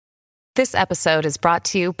This episode is brought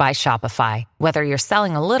to you by Shopify. Whether you're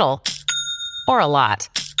selling a little or a lot,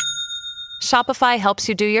 Shopify helps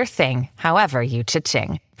you do your thing, however you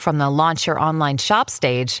cha-ching. From the launch your online shop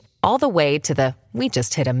stage, all the way to the we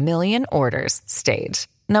just hit 1 million orders stage.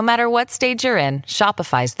 No matter what stage you're in,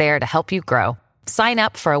 Shopify's there to help you grow. Sign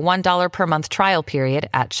up for a $1 per month trial period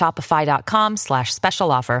at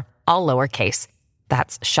shopify.com/special offer, all lowercase.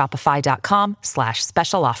 That's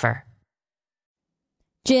shopify.com/special offer.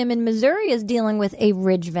 Jim in Missouri is dealing with a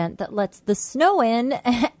ridge vent that lets the snow in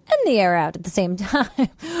and the air out at the same time.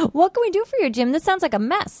 What can we do for you, Jim? This sounds like a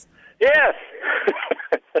mess. Yes.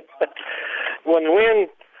 When the wind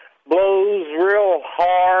blows real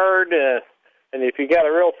hard, and if you got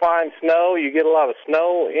a real fine snow, you get a lot of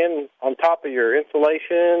snow in on top of your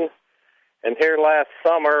insulation. And here last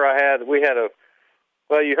summer,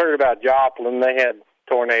 you heard about Joplin. They had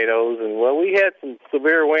tornadoes, and we had some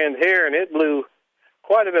severe wind here, and it blew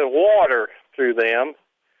quite a bit of water through them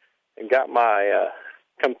and got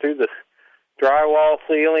come through the drywall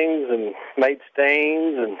ceilings and made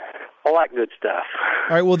stains and all that good stuff.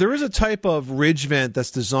 All right, well, there is a type of ridge vent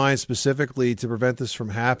that's designed specifically to prevent this from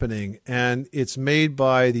happening, and it's made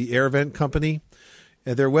by the Air Vent Company.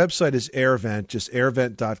 And their website is AirVent, just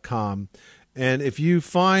airvent.com. And if you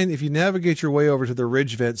navigate your way over to the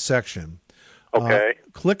ridge vent section,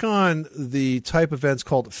 click on the type of vents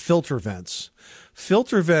called filter vents.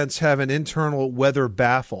 Filter vents have an internal weather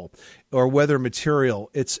baffle or weather material.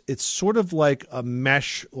 It's sort of like a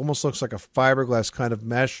mesh, almost looks like a fiberglass kind of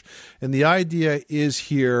mesh. And the idea is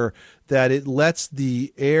here that it lets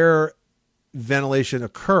the air ventilation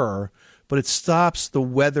occur, but it stops the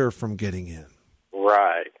weather from getting in.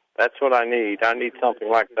 Right. That's what I need. I need something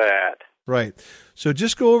like that. Right. So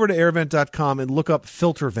just go over to airvent.com and look up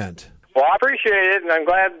filter vent. Well, I appreciate it, and I'm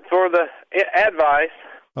glad for the advice.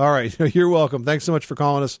 All right. You're welcome. Thanks so much for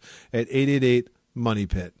calling us at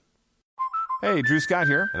 888-MONEY-PIT. Hey, Drew Scott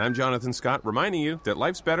here, and I'm Jonathan Scott, reminding you that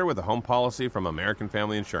life's better with a home policy from American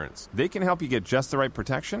Family Insurance. They can help you get just the right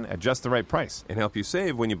protection at just the right price and help you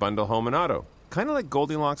save when you bundle home and auto. Kind of like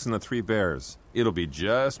Goldilocks and the Three Bears. It'll be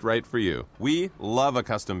just right for you. We love a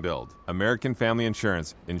custom build. American Family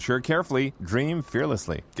Insurance. Insure carefully, dream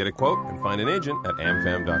fearlessly. Get a quote and find an agent at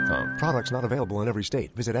amfam.com. Products not available in every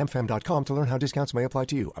state. Visit amfam.com to learn how discounts may apply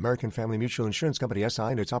to you. American Family Mutual Insurance Company, SI,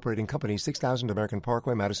 and its operating company, 6000 American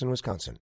Parkway, Madison, Wisconsin.